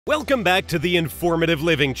Welcome back to the Informative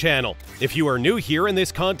Living channel. If you are new here and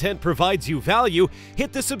this content provides you value,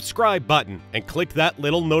 hit the subscribe button and click that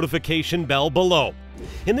little notification bell below.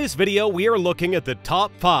 In this video, we are looking at the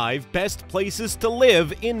top 5 best places to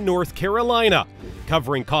live in North Carolina,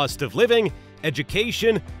 covering cost of living,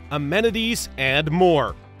 education, amenities, and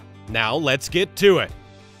more. Now let's get to it.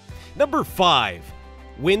 Number 5.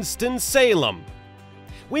 Winston-Salem.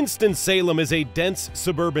 Winston-Salem is a dense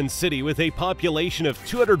suburban city with a population of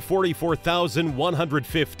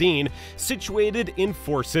 244,115 situated in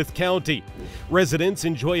Forsyth County. Residents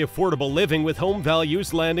enjoy affordable living with home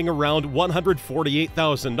values landing around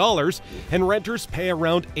 $148,000 and renters pay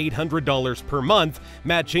around $800 per month,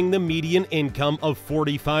 matching the median income of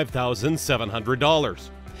 $45,700.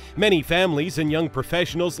 Many families and young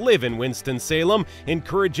professionals live in Winston-Salem,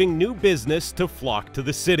 encouraging new business to flock to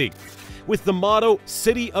the city. With the motto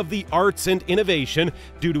City of the Arts and Innovation,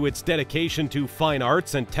 due to its dedication to fine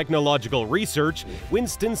arts and technological research,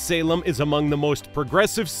 Winston-Salem is among the most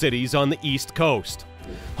progressive cities on the East Coast.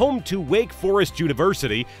 Home to Wake Forest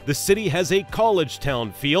University, the city has a college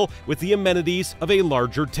town feel with the amenities of a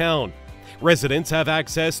larger town. Residents have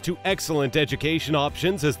access to excellent education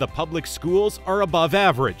options as the public schools are above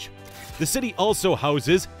average. The city also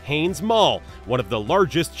houses Hanes Mall, one of the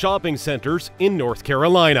largest shopping centers in North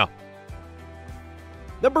Carolina.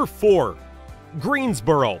 Number 4.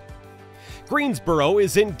 Greensboro. Greensboro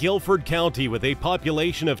is in Guilford County with a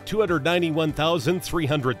population of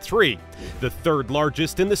 291,303, the third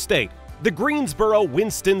largest in the state. The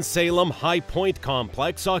Greensboro-Winston-Salem High Point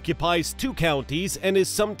complex occupies 2 counties and is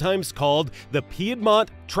sometimes called the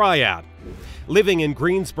Piedmont Triad. Living in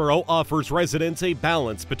Greensboro offers residents a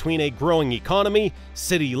balance between a growing economy,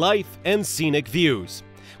 city life, and scenic views.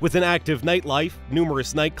 With an active nightlife,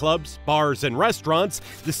 numerous nightclubs, bars, and restaurants,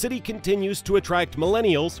 the city continues to attract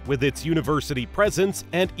millennials with its university presence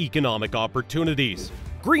and economic opportunities.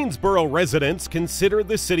 Greensboro residents consider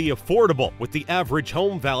the city affordable, with the average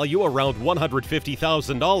home value around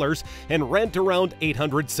 $150,000 and rent around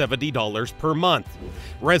 $870 per month.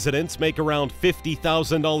 Residents make around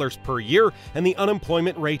 $50,000 per year, and the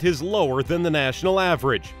unemployment rate is lower than the national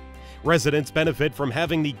average. Residents benefit from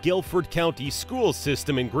having the Guilford County school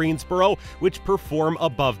system in Greensboro, which perform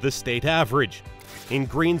above the state average. In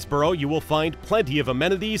Greensboro, you will find plenty of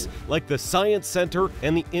amenities like the Science Center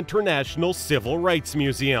and the International Civil Rights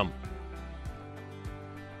Museum.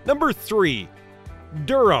 Number 3.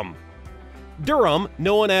 Durham. Durham,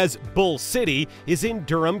 known as Bull City, is in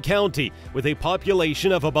Durham County with a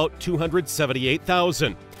population of about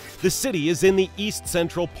 278,000. The city is in the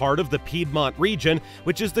east-central part of the Piedmont region,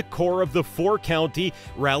 which is the core of the 4-county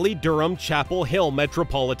Raleigh-Durham-Chapel Hill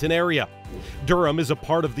metropolitan area. Durham is a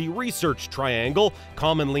part of the Research Triangle,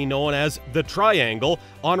 commonly known as the Triangle,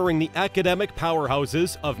 honoring the academic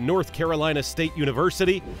powerhouses of North Carolina State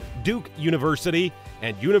University, Duke University,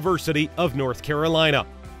 and University of North Carolina.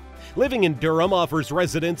 Living in Durham offers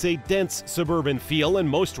residents a dense suburban feel, and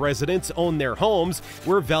most residents own their homes,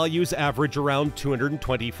 where values average around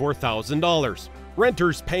 $224,000.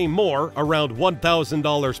 Renters pay more, around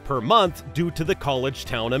 $1,000 per month, due to the college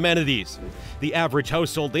town amenities. The average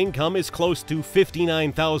household income is close to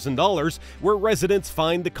 $59,000, where residents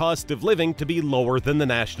find the cost of living to be lower than the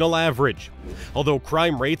national average. Although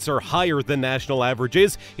crime rates are higher than national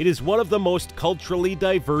averages, it is one of the most culturally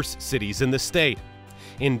diverse cities in the state.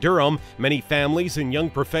 In Durham, many families and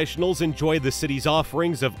young professionals enjoy the city's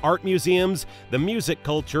offerings of art museums, the music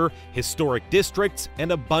culture, historic districts,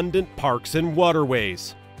 and abundant parks and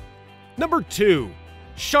waterways. Number 2.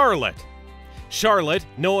 Charlotte. Charlotte,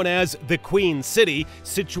 known as the Queen City,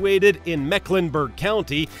 situated in Mecklenburg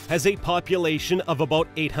County, has a population of about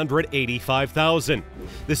 885,000.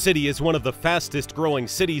 The city is one of the fastest-growing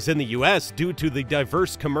cities in the U.S. due to the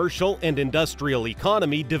diverse commercial and industrial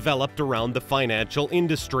economy developed around the financial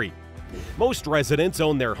industry. Most residents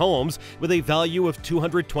own their homes with a value of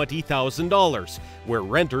 $220,000, where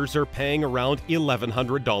renters are paying around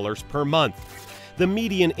 $1,100 per month. The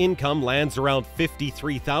median income lands around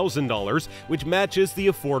 $53,000, which matches the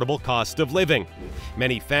affordable cost of living.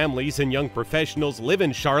 Many families and young professionals live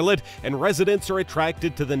in Charlotte, and residents are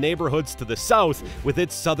attracted to the neighborhoods to the south with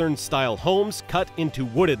its southern-style homes cut into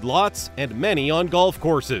wooded lots and many on golf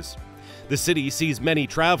courses. The city sees many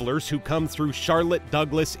travelers who come through Charlotte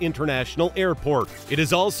Douglas International Airport. It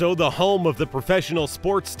is also the home of the professional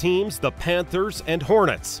sports teams, the Panthers and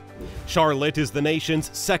Hornets. Charlotte is the nation's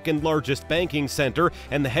 2nd largest banking center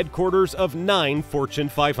and the headquarters of 9 Fortune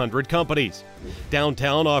 500 companies.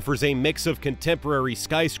 Downtown offers a mix of contemporary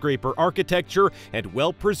skyscraper architecture and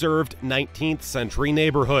well-preserved 19th century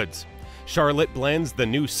neighborhoods. Charlotte blends the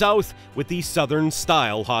New South with the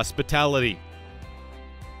Southern-style hospitality.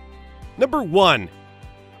 Number 1.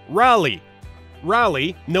 Raleigh.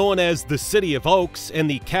 Raleigh, known as the City of Oaks and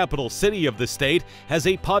the capital city of the state, has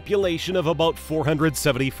a population of about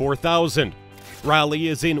 474,000. Raleigh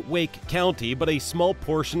is in Wake County, but a small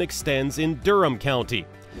portion extends in Durham County.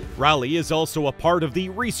 Raleigh is also a part of the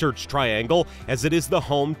Research Triangle, as it is the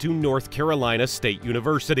home to North Carolina State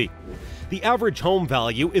University. The average home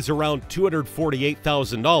value is around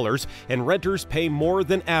 $248,000, and renters pay more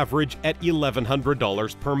than average at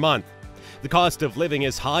 $1,100 per month. The cost of living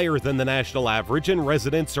is higher than the national average, and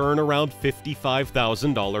residents earn around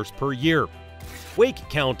 $55,000 per year. Wake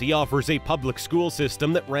County offers a public school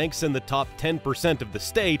system that ranks in the top 10% of the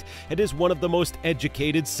state and is one of the most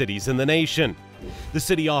educated cities in the nation. The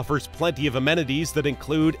city offers plenty of amenities that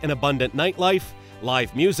include an abundant nightlife,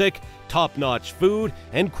 live music, top-notch food,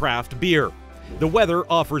 and craft beer. The weather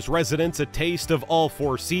offers residents a taste of all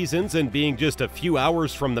 4 seasons, and being just a few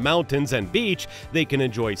hours from the mountains and beach, they can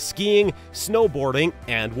enjoy skiing, snowboarding,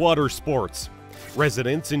 and water sports.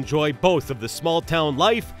 Residents enjoy both of the small-town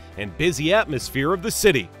life and busy atmosphere of the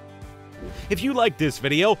city. If you liked this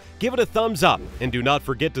video, give it a thumbs up, and do not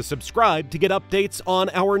forget to subscribe to get updates on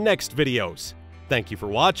our next videos. Thank you for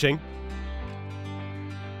watching.